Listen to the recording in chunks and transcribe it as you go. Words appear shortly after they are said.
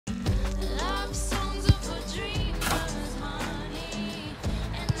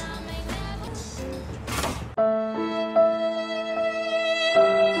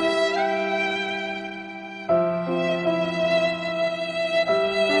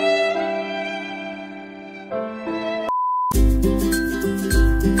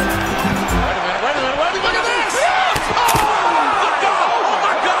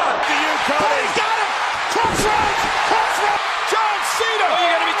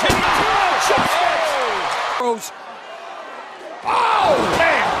Oh,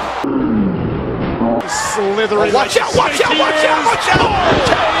 man! Slithering. Watch out, watch out, watch out, watch out!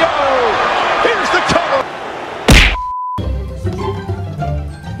 KO! Here's the cover.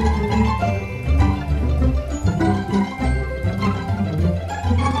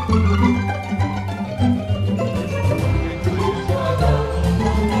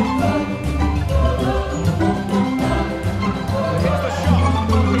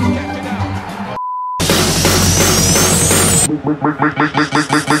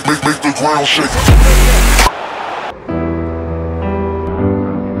 Make the ground shake.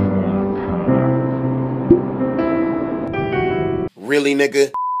 Really,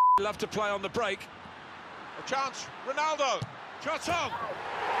 nigga? Love to play on the break. A chance, Ronaldo. Shot on.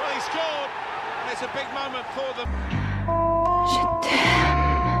 Well, he scored, and it's a big moment for them.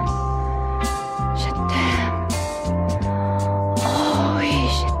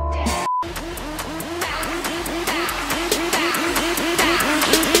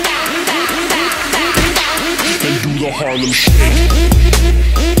 The Harlem Shake.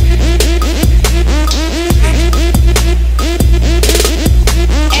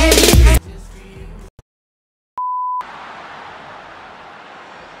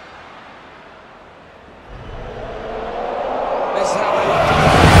 This is how they look.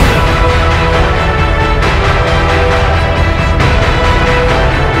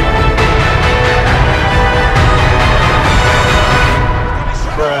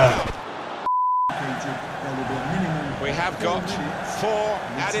 We have got 4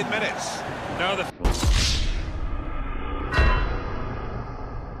 added minutes. No,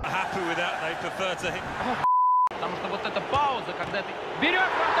 happy with that. They prefer to hit. Потому что вот эта пауза, когда ты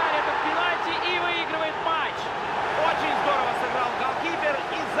берешь вратарь этот пенальти и выигрывает матч. Очень здорово сыграл голкипер,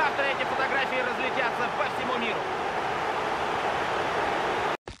 и завтра эти фотографии разлетятся по всему миру.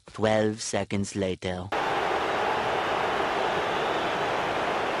 12 seconds later.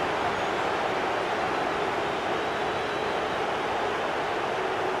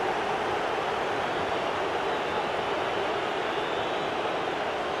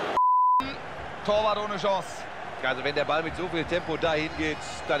 Torwart ohne Chance. Also wenn der Ball mit so viel Tempo dahin geht,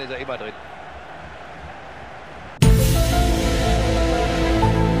 dann ist er immer drin.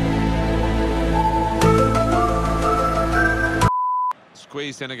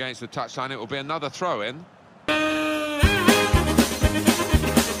 Squeezed in against the touchline. It will be another throw-in. Bye,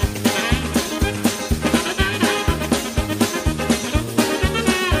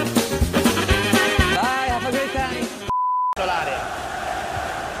 have a great time.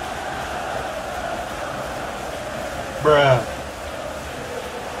 Bruh.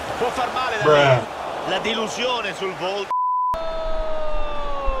 Può far male Bruh. la delusione sul volto.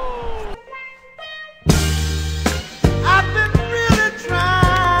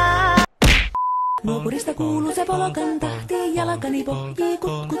 Nuokurista kuuluu se polokan tahti, jalkani pohjii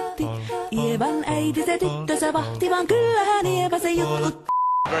kutkutti. Ievan äiti se tyttönsä vahti, vaan kyllähän Ieva se jutkutti.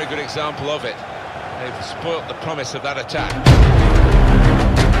 Very good example of it. They've spoilt the promise of that attack.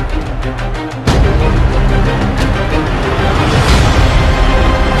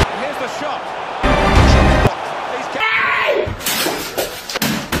 Here's the shot.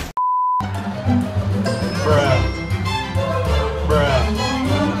 Bruh. Bruh.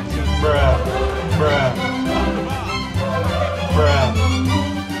 Bruh. Bruh. Bruh.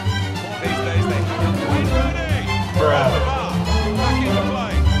 These days they have it. Bruh. Back into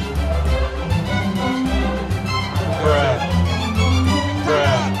play. Bruh.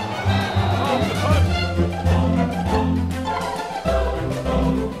 Bruh. Off the post.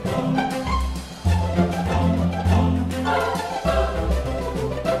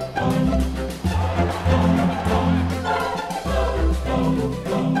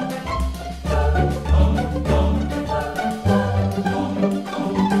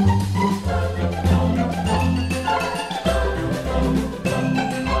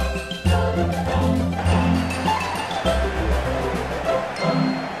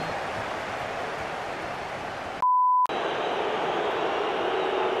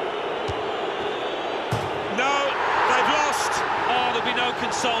 No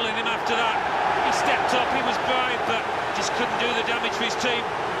consoling him after that. He stepped up, he was brave, but just couldn't do the damage for his team.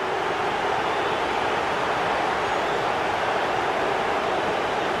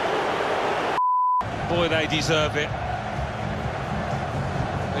 Boy, they deserve it.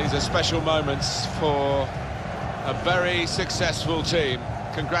 These are special moments for a very successful team.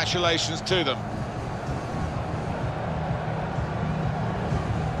 Congratulations to them.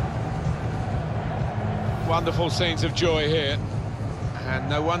 Wonderful scenes of joy here, and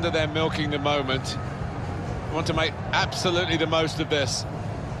no wonder they're milking the moment. Want to make absolutely the most of this.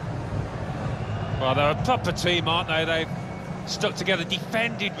 Well, they're a proper team, aren't they? They've stuck together,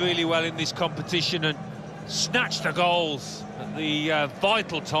 defended really well in this competition and snatched the goals at the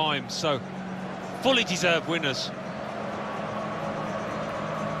vital times. So, fully deserved winners.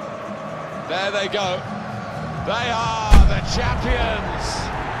 There they go. They are the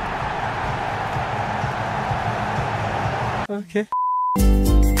champions. Okay.